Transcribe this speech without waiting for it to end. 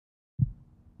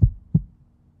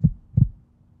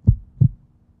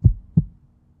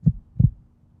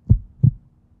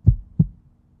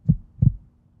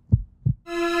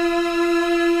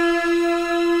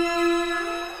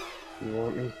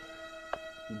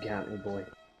got me, boy.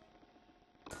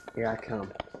 Here I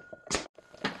come.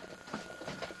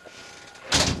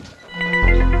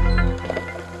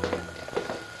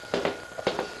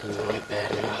 You want it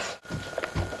bad enough.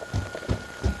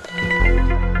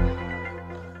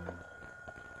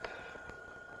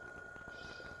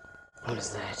 What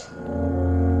is that?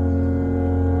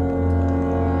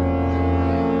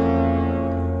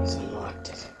 He's unlocked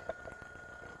it.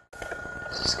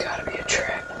 This has gotta be a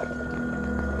trap. I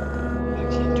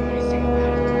can't do anything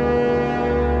about it.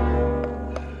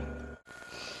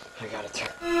 I gotta turn.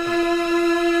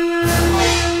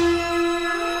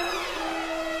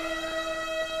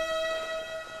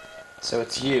 So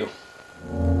it's you.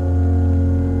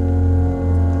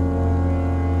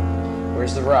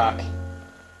 Where's the rock?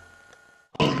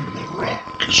 The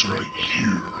rock is right here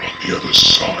on the other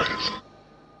side.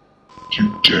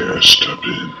 You dare step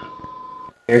in.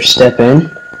 Dare step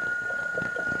in?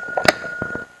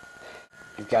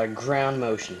 You've got a ground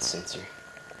motion sensor.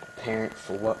 Apparent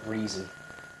for what reason?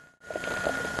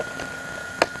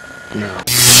 No.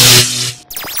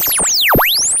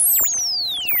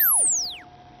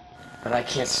 But I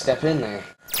can't step in there.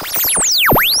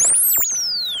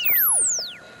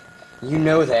 You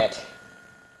know that.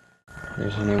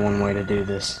 There's only one way to do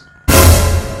this.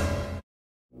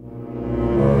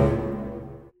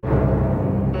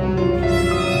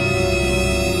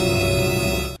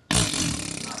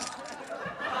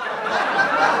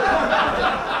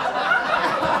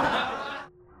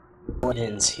 What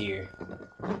ends here?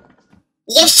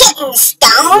 You shitting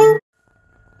stone?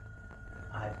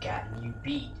 I've gotten you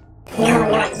beat. No,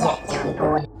 not yet, young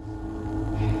boy.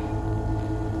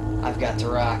 I've got the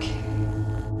rock.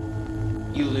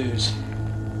 You lose.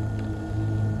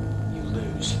 You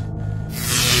lose.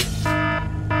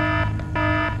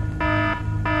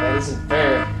 That isn't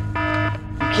fair.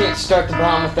 You can't start the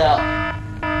bomb without...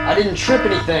 I didn't trip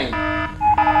anything.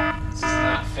 This is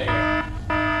not fair.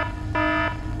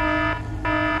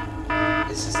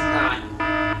 This is not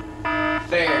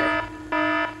fair.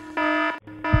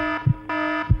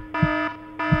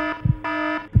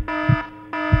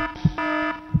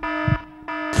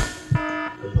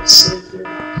 Save the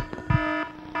rock.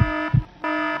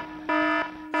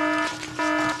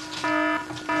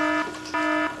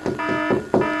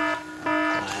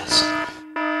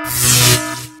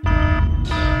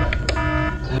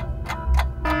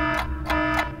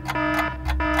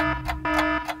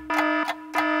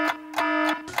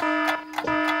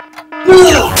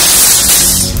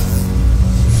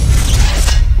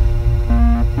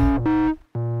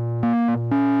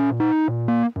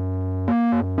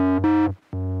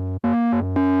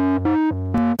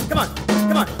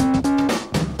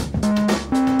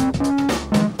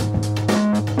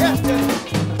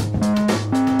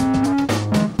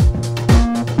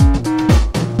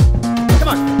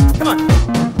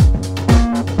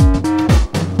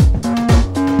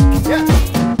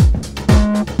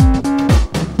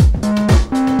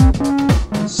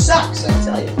 Sucks, I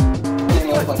tell you.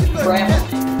 You look like crap.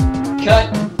 Cut.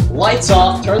 Lights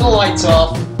off. Turn the lights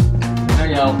off. There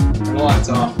you go. Turn the lights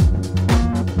off.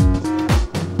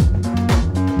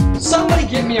 Somebody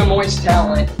get me a moist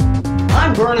towelette.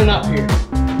 I'm burning up here.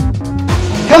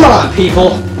 Come on,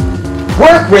 people.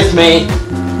 Work with me.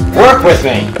 Work with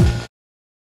me.